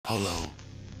Hello.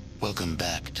 Welcome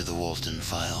back to the Walten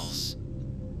Files.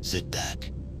 Sit back.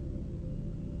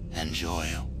 Enjoy.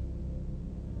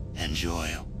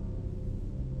 Enjoy.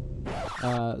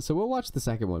 So we'll watch the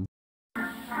second one.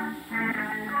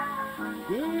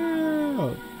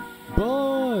 Yeah!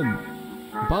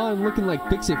 Bond looking like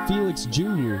Fix-It Felix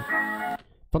Jr.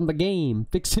 From the game,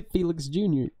 Fix-It Felix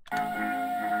Jr.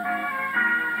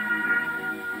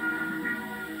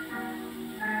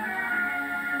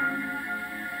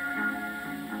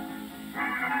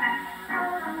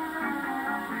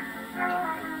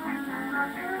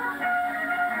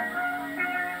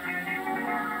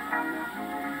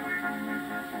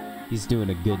 He's doing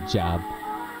a good job.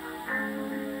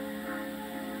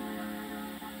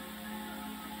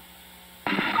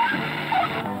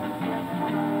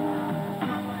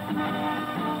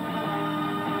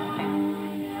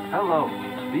 Hello,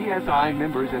 BSI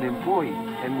members and employees,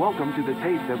 and welcome to the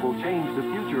tape that will change the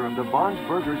future of the Bond's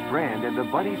Burgers brand and the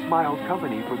Bunny Smiles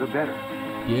company for the better.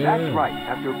 Yeah. That's right,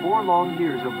 after 4 long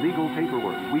years of legal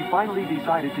paperwork, we finally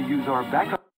decided to use our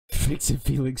backup Fix-It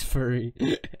Felix Furry.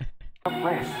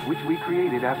 plan, which we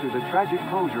created after the tragic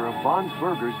closure of Bond's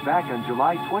Burgers back on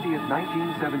July 20th,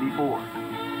 1974.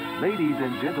 Ladies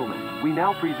and gentlemen, we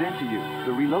now present to you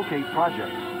the Relocate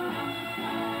Project.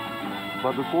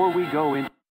 But before we go in...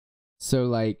 So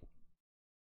like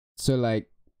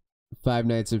Five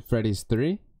Nights at Freddy's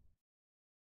 3?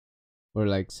 Or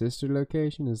like Sister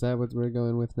Location? Is that what we're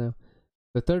going with now?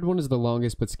 The third one is the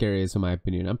longest but scariest in my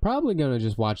opinion. I'm probably gonna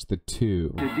just watch the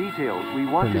 2. The details, we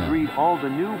want to greet all the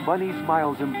new Bunny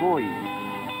Smiles employees.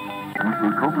 With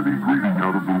the company greeting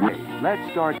out of the way, let's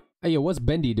start. Hey yo, what's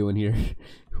Bendy doing here?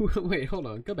 Wait, hold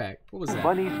on, go back. What was that?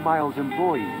 Bunny Smiles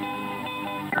employees.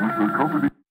 With the company.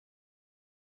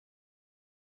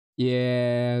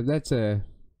 Yeah, that's the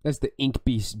Ink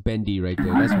Beast Bendy right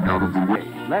there. That's what that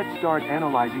is. Let's start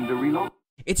analyzing the reload.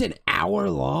 It's an hour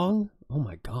long? Oh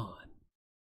my god.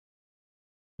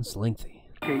 That's lengthy.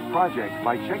 Project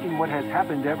by checking what has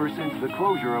happened ever since the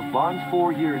closure of Bonds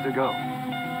 4 years ago.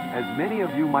 As many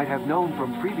of you might have known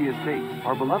from previous tapes,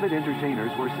 our beloved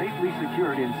entertainers were safely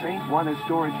secured in St. Juana's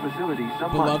storage facility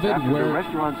some months after the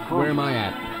restaurant's closure. Where am I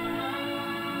at?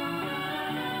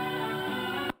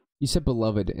 You said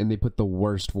beloved, and they put the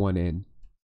worst one in.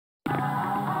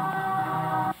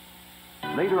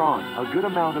 Later on, a good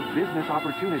amount of business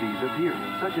opportunities appeared,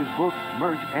 such as books,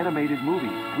 merch, animated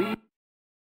movies.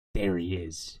 There he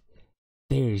is.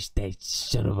 There's that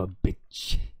son of a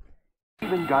bitch.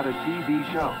 Even got a TV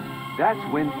show. That's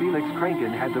when Felix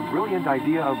Kranken had the brilliant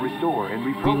idea of restore and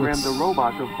reprogram the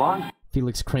robots of Bond's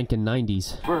Felix Kranken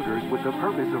 90s Burgers with the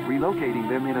purpose of relocating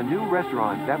them in a new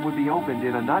restaurant that would be opened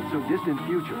in a not-so-distant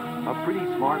future. A pretty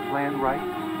smart plan, right?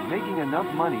 Making enough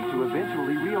money to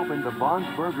eventually reopen the Bond's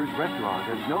Burgers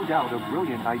restaurant is no doubt a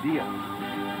brilliant idea.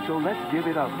 So let's give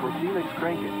it up for Felix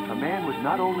Kranken, a man with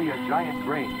not only a giant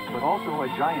brain, but also a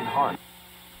giant heart.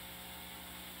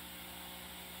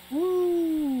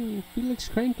 Woo! Felix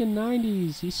Kranken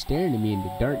 90s. He's staring at me in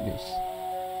the darkness.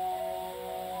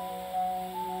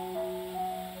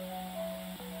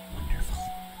 Wonderful.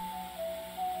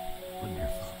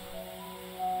 Wonderful.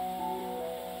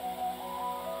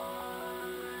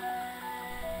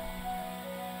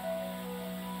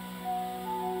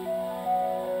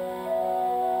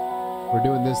 We're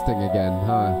doing this thing again,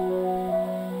 huh?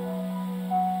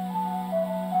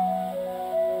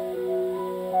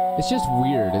 It's just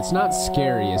weird. It's not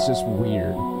scary, it's just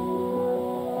weird.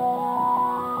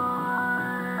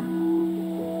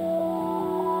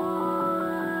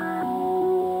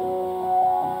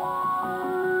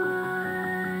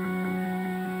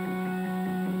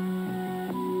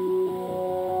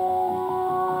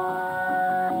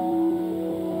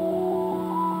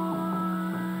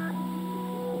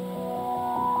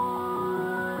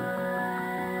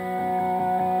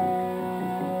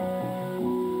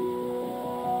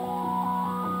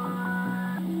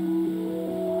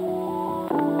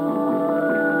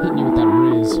 Hitting you with that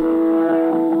riz.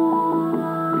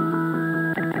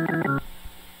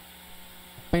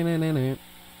 Ba-na-na-na.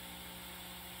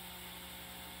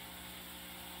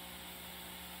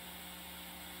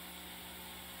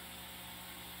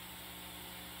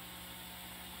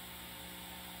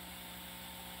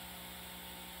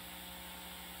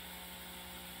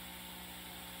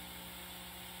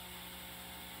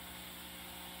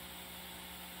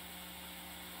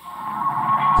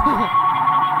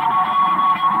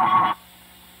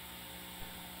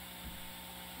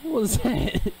 What was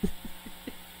that?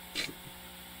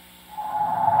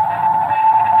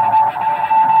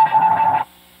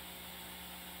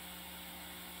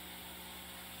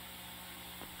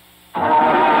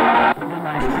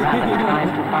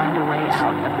 find a way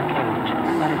out of the cage,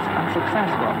 but it's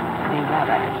unsuccessful. The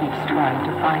rabbit keeps trying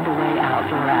to find a way out,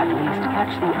 or at least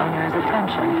catch the owner's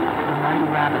attention. The mighty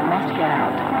rabbit must get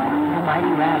out. The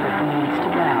mighty rabbit needs to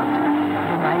get out.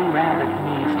 The mighty rabbit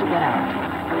needs to get out.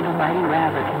 The mighty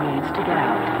rabbit needs to get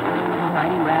out. The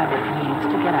mighty rabbit needs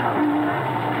to get out.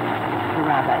 The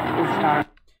rabbit is starving.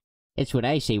 That's what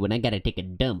I say when I gotta take a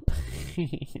dump.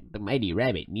 The mighty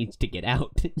rabbit needs to get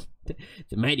out.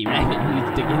 The mighty rabbit needs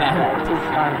to get The out. rabbit is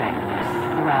starving.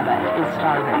 The rabbit is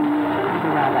starving. The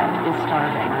rabbit is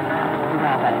starving. The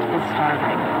rabbit is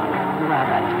starving. The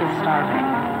rabbit is starving.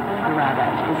 The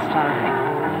rabbit is starving.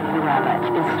 The rabbit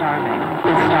is starving.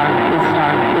 Is starving. Is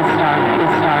starving. Is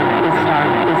starving. Is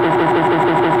starving. Is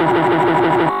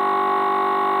starving. Is.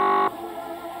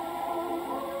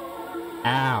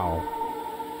 Ow.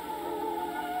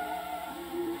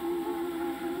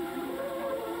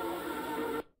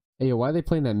 Hey, yo, why are they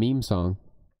playing that meme song?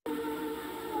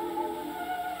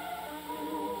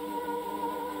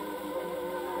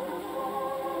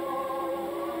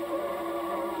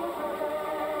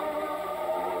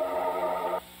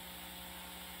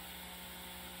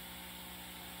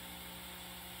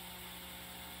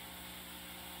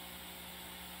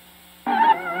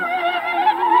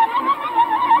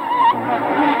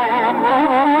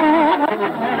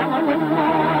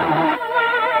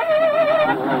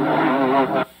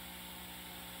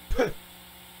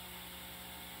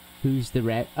 Who's the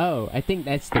rat? Oh, I think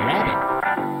that's the rabbit.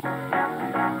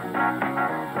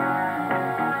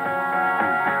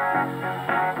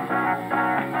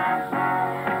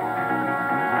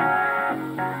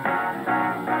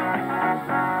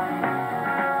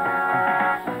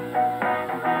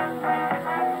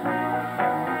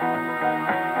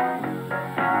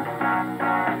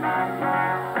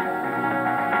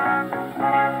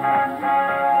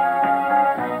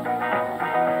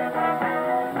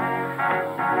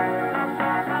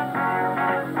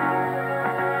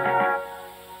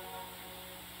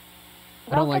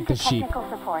 I don't like the sheep. Technical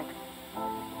support.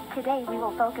 Today we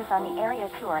will focus on the area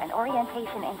tour and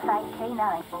orientation inside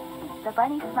K9, the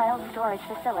Bunny Smiles storage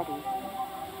facility.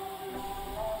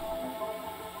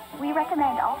 We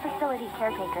recommend all facility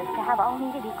caretakers to have all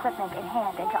needed equipment in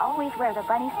hand and to always wear the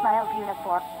Bunny Smiles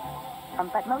uniform.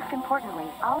 But most importantly,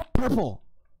 all Purple!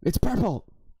 It's purple!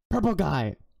 Purple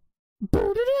guy!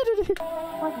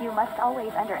 of you must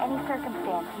always, under any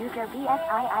circumstance, use your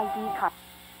BSIID card.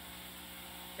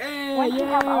 Hey, Once you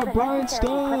have all the Brian necessary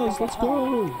Stars, equipment let's in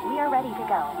hand, go! we are ready to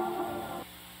go.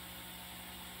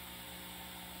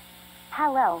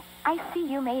 Hello, I see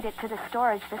you made it to the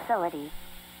storage facility.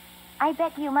 I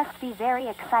bet you must be very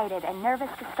excited and nervous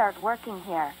to start working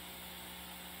here.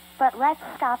 But let's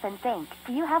stop and think.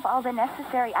 Do you have all the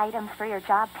necessary items for your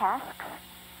job tasks?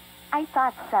 I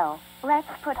thought so. Let's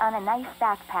put on a nice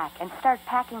backpack and start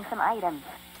packing some items.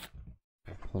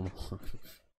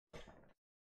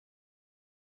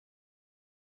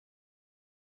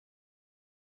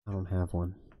 I don't have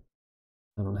one.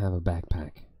 I don't have a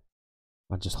backpack.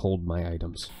 I'll just hold my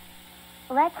items.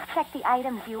 Let's check the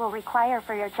items you will require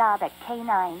for your job at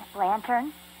K9.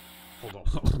 Lantern? Hold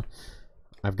on.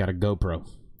 I've got a GoPro.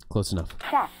 Close enough.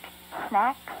 Check.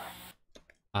 Snacks?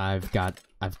 I've got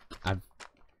a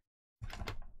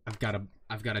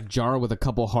jar with a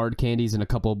couple hard candies and a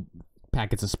couple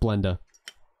packets of Splenda.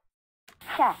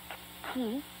 Check.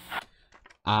 Key?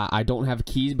 I don't have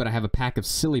keys, but I have a pack of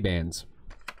silly bands.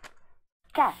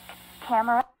 Check.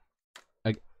 Camera?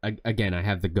 Again, I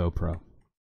have the GoPro.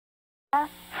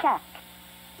 Check.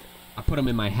 I put them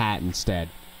in my hat instead.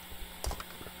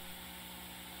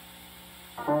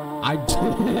 I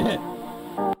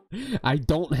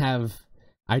don't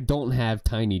have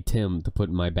Tiny Tim to put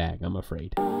in my bag, I'm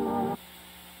afraid.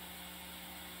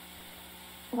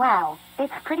 Wow,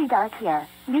 it's pretty dark here.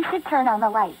 You should turn on the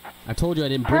light. I told you I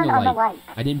didn't bring Turn a on the light.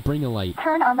 light. I didn't bring a light.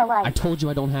 Turn on the light. I told you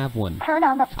I don't have one. Turn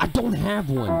on the... I don't have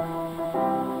one.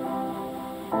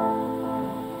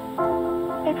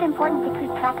 It's important to keep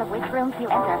track of which rooms you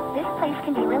enter. This place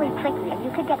can be really tricky and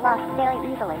you could get lost very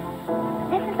easily.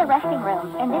 This is the resting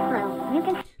room. In this room, you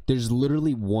can There's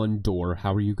literally one door.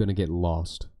 How are you gonna get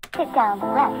lost? sit down,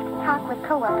 rest, talk with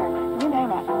coworkers, you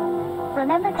name it.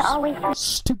 Remember to always...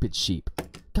 Stupid sheep.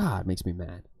 God, it makes me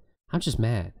mad. I'm just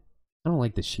mad. I don't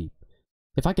like the sheep.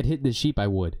 If I could hit this sheep, I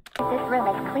would. This room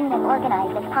as clean and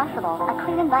organized as possible. A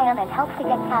clean environment helps to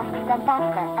get tasks done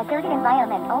faster. A dirty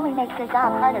environment only makes your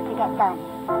job harder to get done.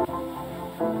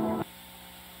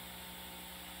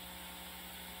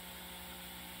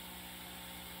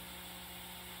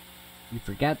 You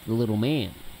forgot the little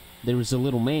man. There was a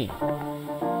little man.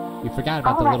 We forgot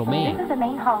about the All little right, man. this is the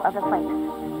main hall of the place.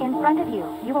 In front of you,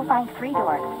 you will find 3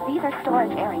 doors. These are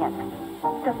storage areas.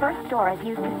 The first door is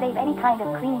used to save any kind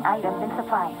of cleaning items and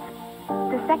supplies.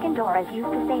 The second door is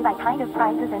used to save by kind of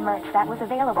prizes and merch that was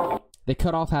available in They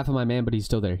cut off half of my man, but he's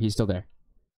still there. He's still there.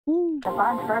 Woo. the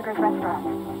Bond's Burgers restaurant.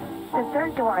 The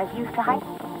third door is used to hide.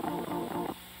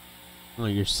 Oh,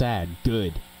 you're sad.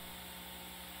 Good.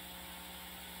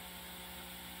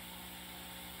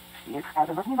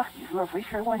 Welcome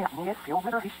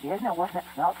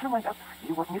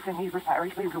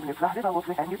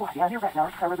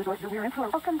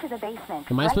to the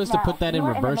basement. Am I supposed to put that in you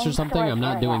are the reverse or main something? storage I'm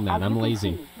not area. doing that. As I'm you can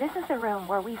lazy. see, this is the room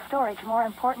where we storage more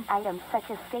important items such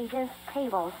as stages,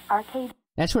 tables, arcade.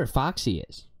 That's where Foxy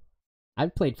is.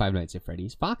 I've played Five Nights at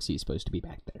Freddy's. Foxy is supposed to be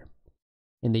back there,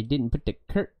 and they didn't put the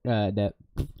curtain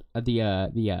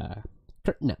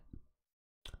up.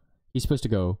 He's supposed to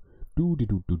go.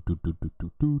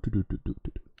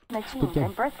 Machines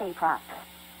and birthday props.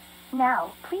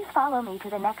 Now, please follow me to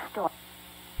the next door.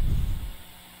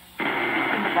 In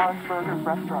the Bond's Burgers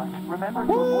restaurant, remember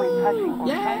to avoid touching or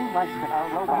shining lights at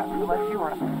our robots unless you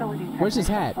are a facility technician. Where's his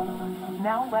hat?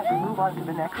 Now let's move on to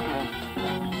the next room.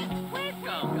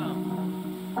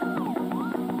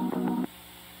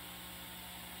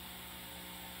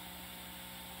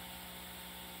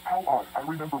 How odd. I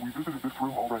remember we visited this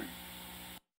room already.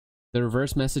 The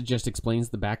reverse message just explains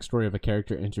the backstory of a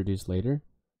character introduced later.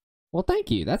 Well,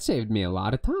 thank you. That saved me a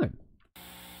lot of time.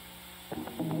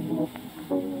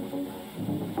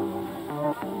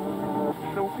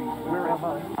 Sophie, where am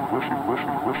I?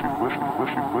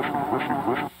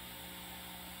 Listen.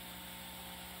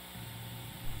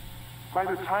 By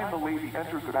the time the lady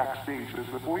enters the backstage, as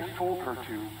the voice told her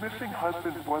to, missing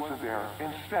husband wasn't there.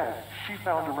 Instead, she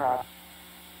found a rabbit.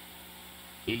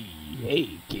 Hey,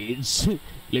 kids.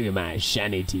 Look at my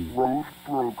shiny teeth. Rose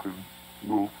broken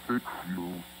will fix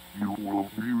you. You will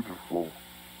beautiful.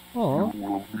 Aw, You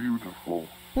will beautiful.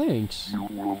 thanks. You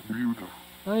will beautiful.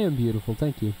 I am beautiful,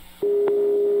 thank you.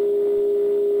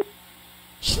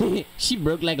 She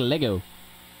broke like a Lego.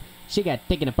 She got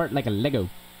taken apart like a Lego.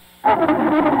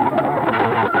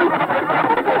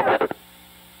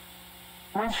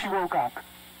 When she woke up,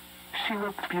 she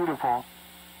looked beautiful.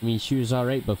 I mean, she was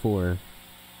alright before.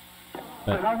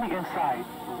 But on the inside,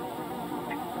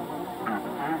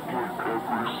 Every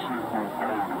single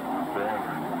part of her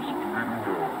body was bleeding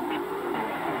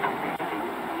out.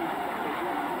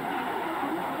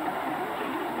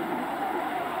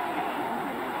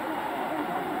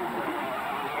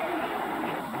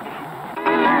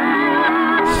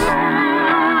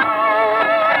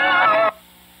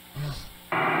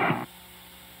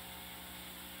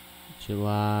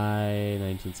 July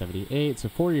 1978, so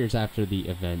 4 years after the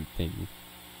event thing.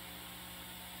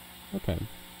 Okay.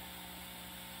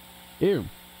 Ew.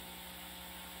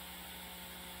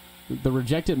 The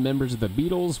rejected members of the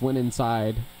Beatles went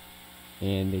inside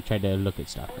and they tried to look at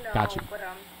stuff. Oh, no, Gotcha. but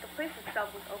the place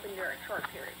itself was open during a short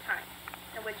period of time,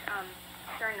 in which a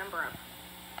fair number of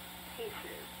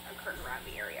cases occurred around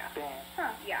the area.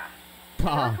 Huh, yeah. There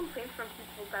were complaints from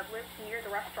people that lived near the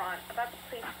restaurant about the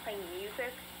place playing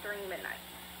music during midnight.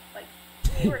 Like,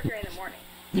 they were here in the morning,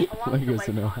 along with the lights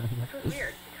on, which was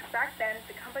weird, because back then,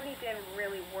 the company didn't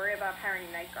really worry about hiring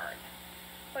night guards.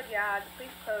 But yeah, the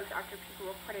place closed after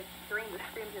people reported hearing the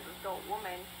screams of an adult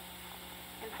woman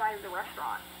inside of the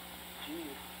restaurant.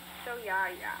 Jeez. So yeah.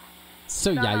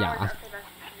 So Some yeah. hours after that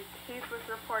specific case was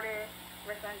reported,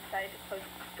 residents decided to close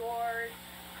the stores,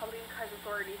 probably because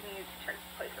authorities needed to check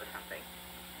the place or something.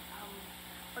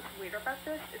 What's weird about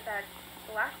this is that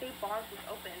the last day Bonds was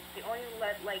open, they only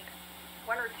let like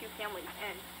 1 or 2 families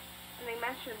in. And they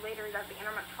mentioned later that the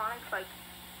animatronics, like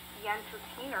the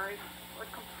entertainers, were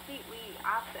completely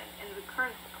absent and the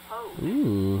curtains closed.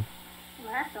 Ooh.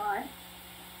 Well, that's odd.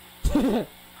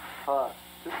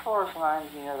 this forest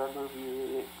reminds me of the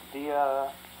movie,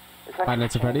 it's Five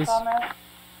Nights at Freddy's? on that.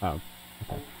 Oh.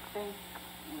 I think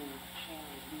we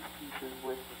changed these pieces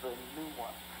with the new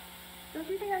one. Don't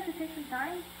you think I should take some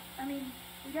time? I mean,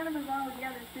 we gotta move on with the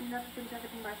others soon enough to finish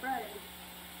everything by Friday.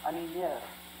 I mean, yes,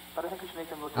 but I think we should make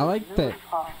them look I like as new that- as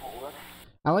possible.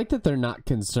 I like that they're not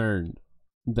concerned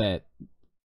that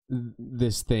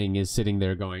this thing is sitting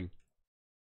there going,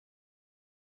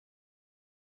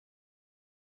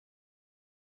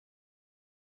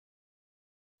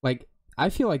 like, I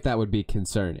feel like that would be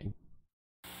concerning.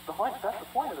 That's the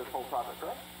point of this whole project,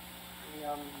 right?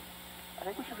 I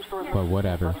think we should restore But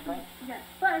whatever. Yes,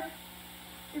 but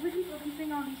if we keep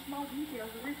focusing on these small details,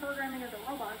 the reprogramming of the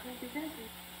robots won't be finished.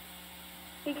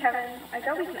 Hey Kevin, I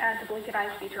thought we can add the blink and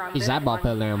eyes feature on His this eyeball one.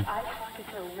 fell down. Eye sockets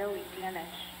are really damaged.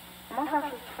 I'm almost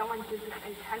positive someone did this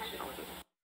intentionally.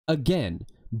 Again,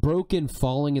 broken,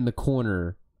 falling in the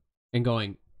corner, and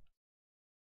going.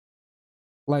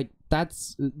 Like,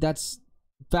 that's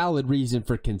valid reason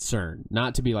for concern.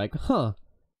 Not to be like, huh,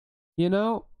 you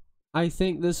know, I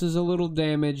think this is a little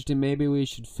damaged and maybe we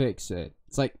should fix it.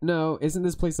 It's like, no, isn't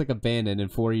this place like abandoned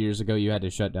and 4 years ago you had to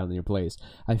shut down your place?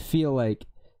 I feel like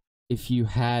if you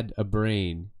had a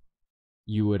brain,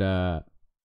 you would,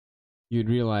 you'd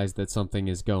realize that something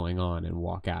is going on and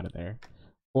walk out of there.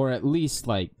 Or at least,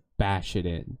 like, bash it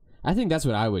in. I think that's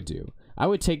what I would do. I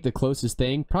would take the closest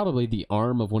thing, probably the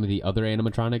arm of one of the other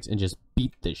animatronics, and just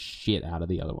beat the shit out of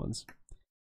the other ones.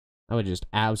 I would just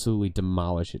absolutely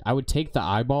demolish it. I would take the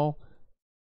eyeball,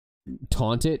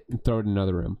 taunt it, and throw it in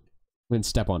another room. Then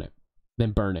step on it.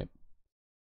 Then burn it.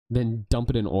 Then dump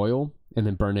it in oil, and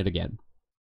then burn it again.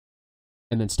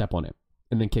 And then step on it.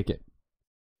 And then kick it.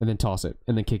 And then toss it.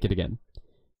 And then kick it again.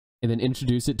 And then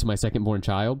introduce it to my second-born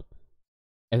child,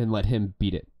 and then let him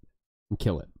beat it. And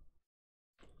kill it.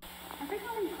 I think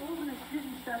all these holes in the screws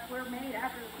and stuff were made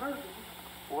after the closing.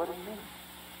 What do you mean?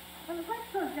 When the place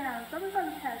closed down, someone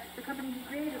on tech, the company who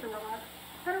created the robots,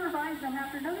 had to revise them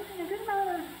after noticing a good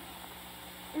amount of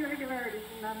irregularities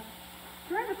in them.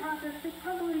 During the process, they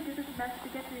probably did this mess to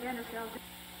get to the underscale.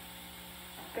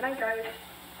 Good night, guys.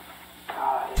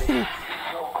 God, it is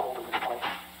so cold in this place.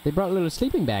 They brought little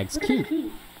sleeping bags. Look Cute. at the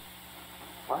key.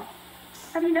 What?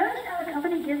 Have you noticed how the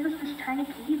company gives us this tiny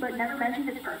key but never mentioned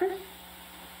its purpose?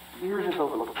 You're just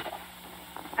overlooking stuff.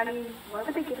 I mean, why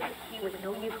would they give us a key with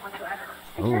no use whatsoever?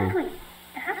 Exactly.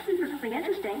 It has to be for something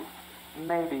interesting.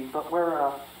 Maybe, but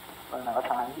we're running out of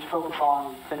time. We should focus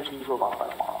on finishing these robots by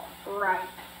tomorrow. Right.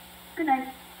 Good night.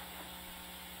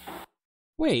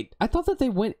 Wait, I thought that they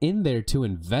went in there to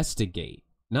investigate,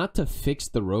 not to fix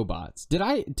the robots. Did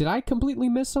I completely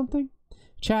miss something?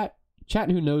 Chat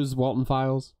who knows Walten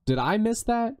Files, did I miss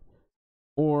that?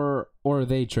 Or are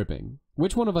they tripping?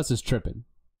 Which one of us is tripping?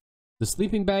 The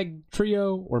sleeping bag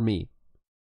trio or me?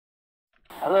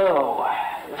 Hello.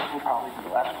 This will probably be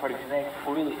the last recording today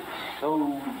before we leave.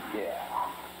 So, yeah.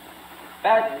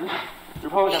 Bad news.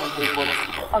 Your program is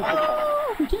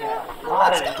unsuccessful. Yeah. A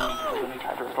lot of inconveniences when we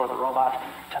tried to restore the robot.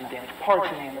 A ton of damaged parts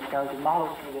and the skeleton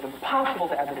models made it impossible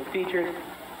to add the new features.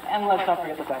 And let's not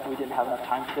forget the fact that we didn't have enough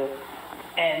time to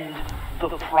end the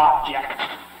project.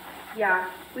 Yeah,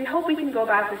 we hope we can go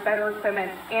back with better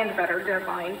equipment and better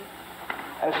deadlines.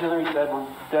 As Hillary said, we're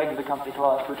begging the company to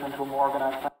allow us to return to a more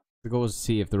organized plan. The goal is to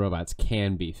see if the robots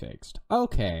can be fixed.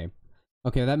 Okay.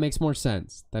 Okay, that makes more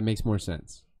sense. That makes more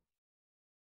sense.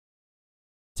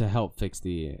 To help fix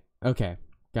the... Okay,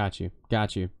 got you.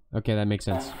 Got you. Okay, that makes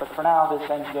sense. But for now, this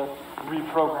ends the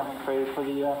reprogramming phase for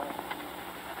the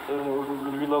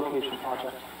relocation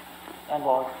project. And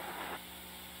log.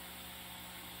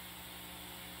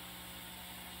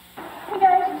 Hey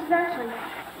guys, this is Ashley.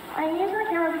 I'm using the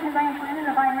camera because I am planning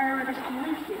to find wherever this key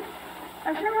leads to.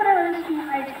 I'm sure whatever this key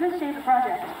hides could save the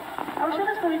project. I will show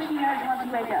this footage to you guys once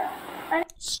you wake up.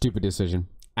 Stupid decision.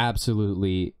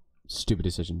 Absolutely stupid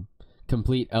decision.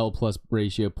 Complete L plus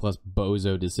ratio plus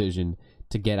bozo decision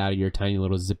to get out of your tiny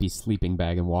little zippy sleeping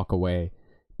bag and walk away.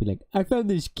 Be like, I found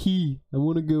this key. I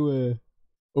want to go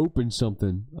open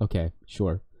something. Okay,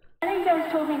 sure. I know you guys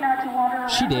told me not to wander around.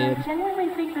 She did. I genuinely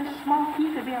think this small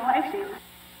key could be a lifesaver.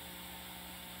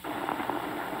 It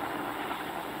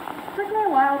took me a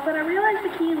while, but I realized the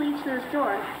key leads to this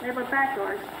door, labeled back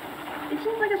doors. It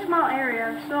seems like a small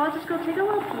area, so I'll just go take a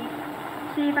little peek,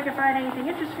 see if I can find anything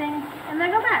interesting, and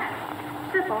then go back.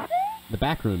 Simple. The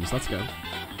back rooms, let's go. This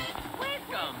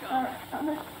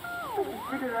is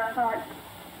bigger than I thought.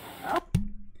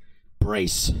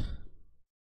 Brace.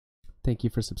 Thank you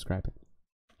for subscribing.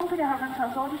 I don't think I have enough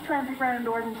time, so I'll just try and peek around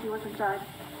doors and see what's inside.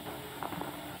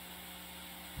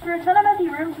 There are a ton of empty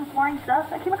rooms with boring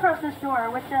stuff. I came across this door,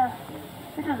 which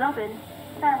was open.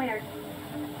 Kinda weird.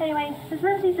 Anyway, this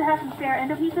room seems to have some spare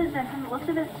endo pieces, and from the looks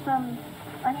of it, some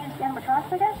unused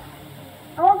animatronics, I guess?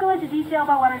 I won't go into detail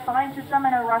about what I find, since I'm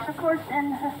in a rush, of course,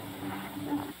 and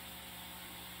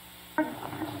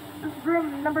this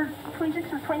room number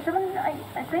 26 or 27,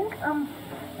 I think.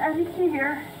 As you can see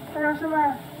here, there are some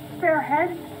spare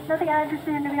heads. Nothing I'm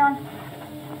interested in, to be honest.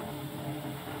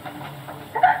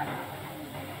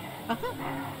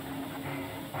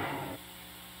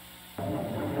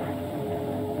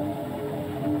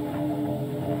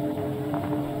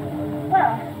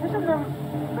 Well, this is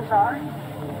bizarre.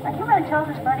 I can't really tell if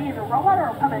this buddy is a robot or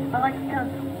a puppet, but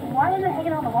why is it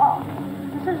hanging on the wall?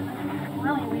 This is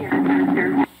really weird.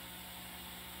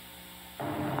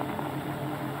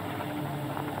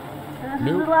 This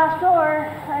is the last door.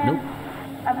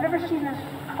 I've never seen this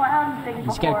clown thing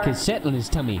before. He's got a cassette on his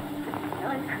tummy.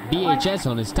 VHS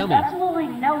on his tummy. There's absolutely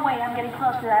no way I'm getting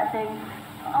close to that thing.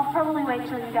 I'll probably wait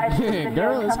till you guys see the video.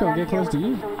 Girl, let's go get close to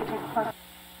you. So we can take a close.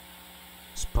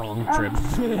 Sprung trip.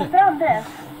 I found this.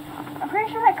 I'm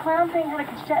pretty sure that clown thing had a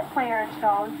cassette player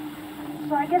installed.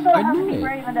 So I guess I'll have to be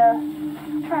brave and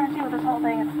try and see what this whole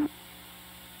thing is.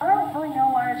 I don't really know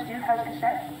why this dude has a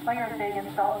cassette player thing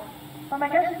installed. But my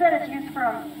guess is that it's used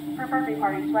for birthday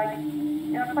parties, like,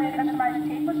 you know, play a customized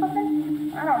tape or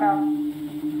something? I don't know.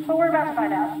 But we're about to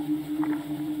find out.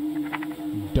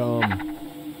 Dumb.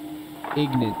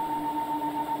 Ignorant.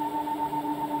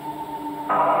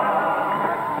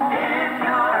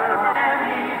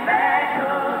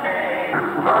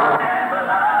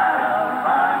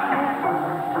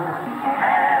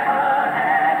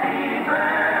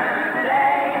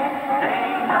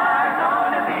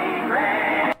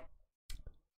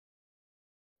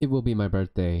 It will be my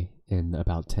birthday in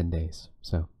about 10 days,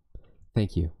 so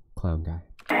thank you, clown guy.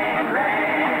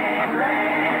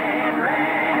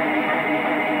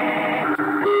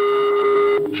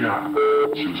 Jack,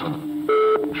 Susan,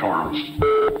 Charles,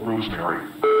 Rosemary,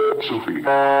 Sophie.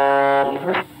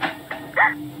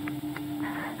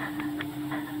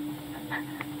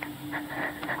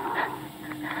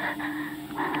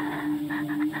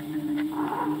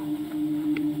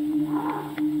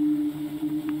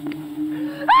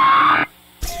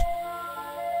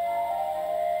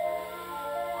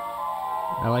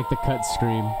 I like the cut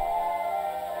scream.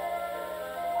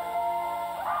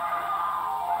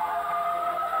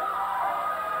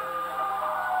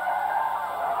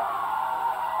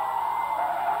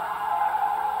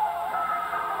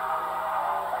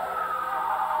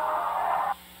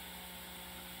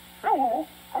 Hello,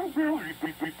 I'm Billy,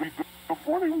 the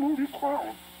funny moody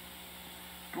clown.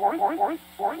 Do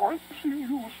I see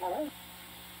you so?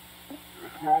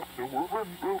 It's not the woman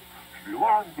who she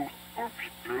likes to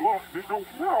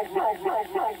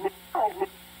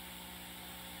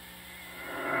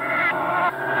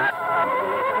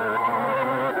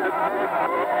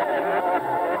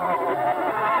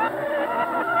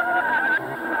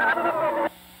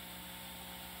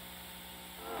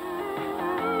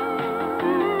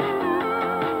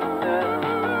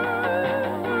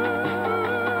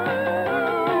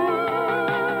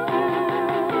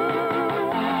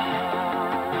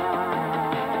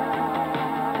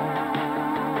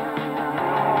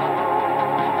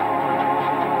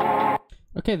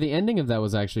Okay, the ending of that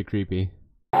was actually creepy.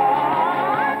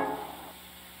 Shadow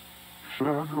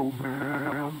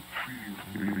man sees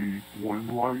me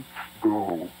when lights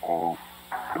go off.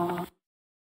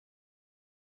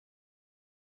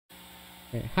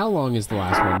 Okay, how long is the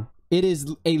last one? It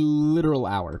is a literal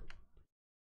hour.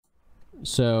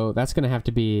 So that's gonna have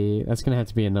to be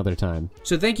another time.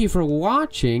 So thank you for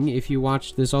watching. If you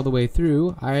watched this all the way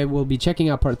through, I will be checking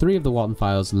out part 3 of the Walten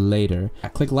Files later.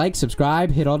 Click like,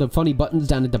 subscribe, hit all the funny buttons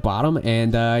down at the bottom,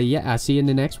 and yeah, I'll see you in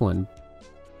the next one.